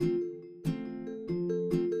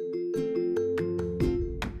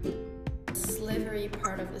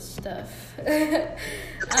this stuff.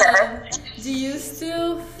 Okay. Do you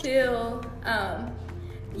still feel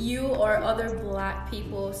you or other black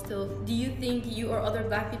people still? Do you think you or other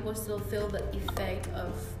black people still feel the effect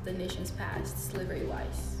of the nation's past,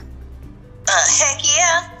 slavery-wise? Heck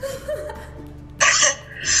yeah.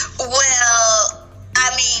 Well, I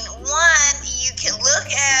mean, one, you can look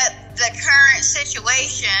at the current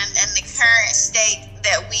situation and the current state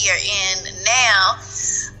that we are in now.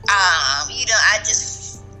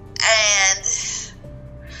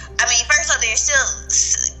 First of all, there's still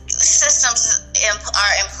systems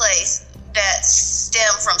are in place that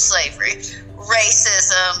stem from slavery.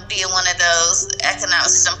 Racism being one of those, economic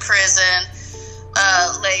system, prison,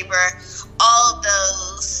 labor, all of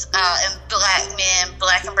those, and black men,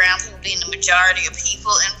 black and brown people being the majority of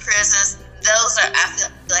people in prisons. Those are, I feel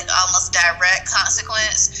like, almost direct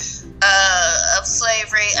consequence of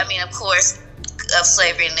slavery. I mean, of course, of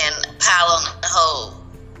slavery, and then pile on the whole,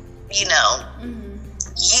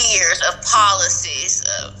 years of policies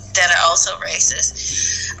that are also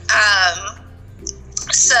racist.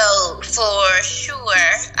 So for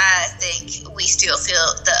sure, I think we still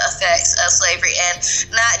feel the effects of slavery, and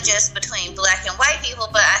not just between black and white people,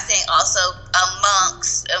 but I think also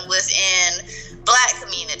amongst and within black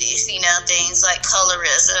communities, things like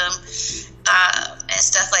colorism, and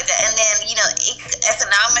stuff like that. And then,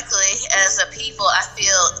 economically, as a people, I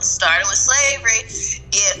feel, starting with slavery,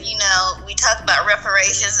 if, we talk about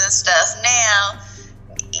reparations and stuff now,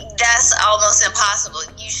 that's almost impossible.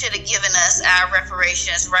 You should have given us our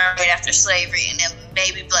reparations right after slavery, and then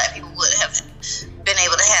maybe black people would have been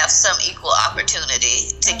able to have some equal opportunity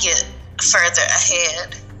to get further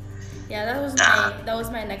ahead. Yeah, that was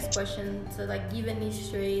my next question. So, given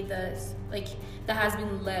history that has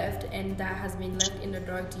been left and that has been left in the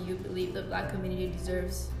dark, do you believe the black community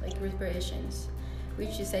deserves reparations?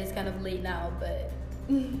 Which you say is kind of late now, but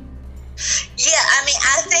yeah,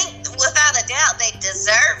 I think without a doubt they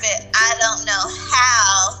deserve it. I don't know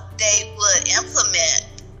how they would implement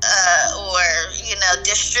or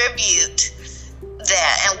distribute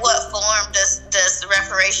that, and what form does the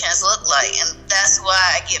reparations look like. And that's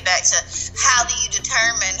why I get back to, how do you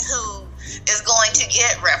determine who is going to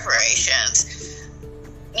get reparations?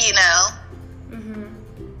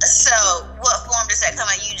 So what form does that come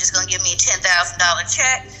out? You just gonna give me a $10,000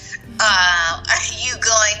 check? Are you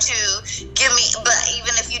going to give me, but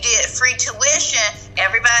even if you did free tuition,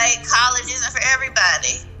 college isn't for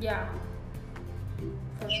everybody. Yeah.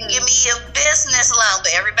 You can give me a business loan,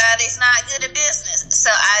 but everybody's not good at business. So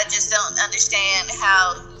I just don't understand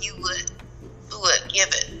how you would give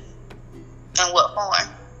it, in what form.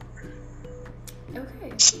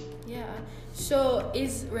 Okay, yeah. So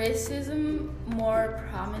is racism more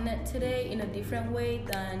prominent today in a different way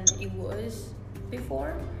than it was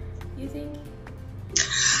before, you think?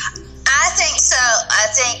 I think so. I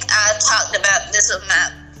think I talked about this with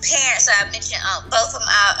my parents. I mentioned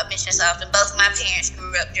I mention this often. Both of my parents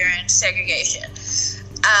grew up during segregation.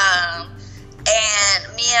 And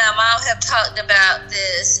me and my mom have talked about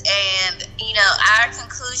this, and our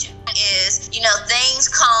conclusion is, things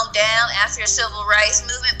calmed down after the civil rights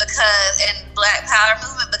movement and black power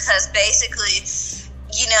movement, because basically,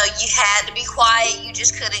 you had to be quiet. You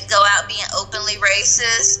just couldn't go out being openly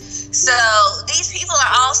racist. So these people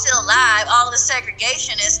are all still alive. All the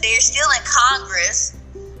segregationists, they're still in Congress.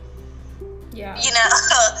 Yeah.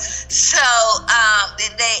 So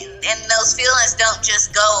and those feelings don't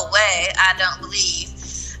just go away, I don't believe.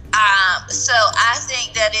 So I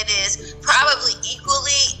think that it is probably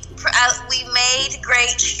equally, we made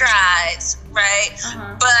great strides, right?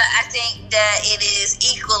 But I think that it is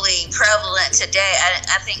equally prevalent today.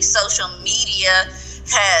 I think social media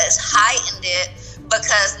has heightened it,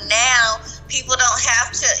 because now people don't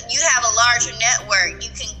have to, you have a larger network.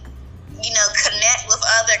 You can connect with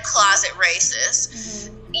other closet racists,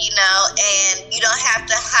 and you don't have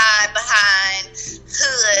to hide behind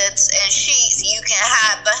hoods and sheets. You can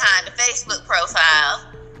hide behind a Facebook profile.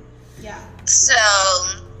 Yeah. So,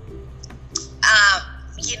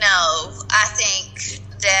 I think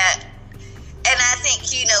that, and I think,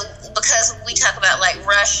 because we talk about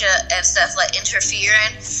Russia and stuff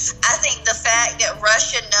interfering, I think the fact that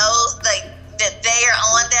Russia knows that they are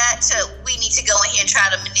on that, we need to go in here and try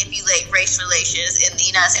to manipulate race relations in the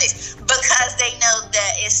United States, because they know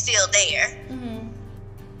that it's still there,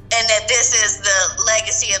 and that this is the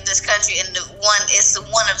legacy of this country, and it's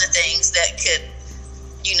one of the things that could,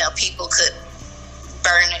 people could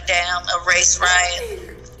burn it down, a race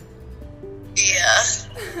riot. Yeah.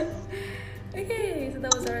 Okay, so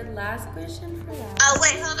that was our last question for that. Oh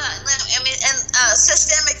wait, hold on.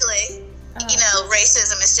 Systemically,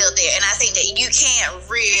 racism is still there, and I think that you can't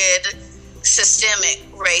rid systemic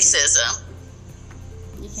racism.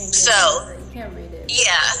 You can't. You can't read it.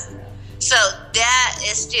 Yeah. So that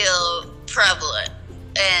is still prevalent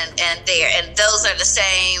and there, and those are the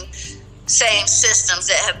same systems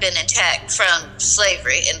that have been intact from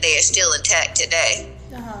slavery, and they are still intact today.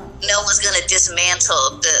 No one's going to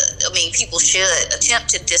dismantle people should attempt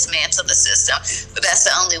to dismantle the system, but that's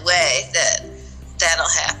the only way that'll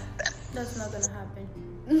happen. That's not going to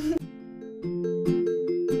happen.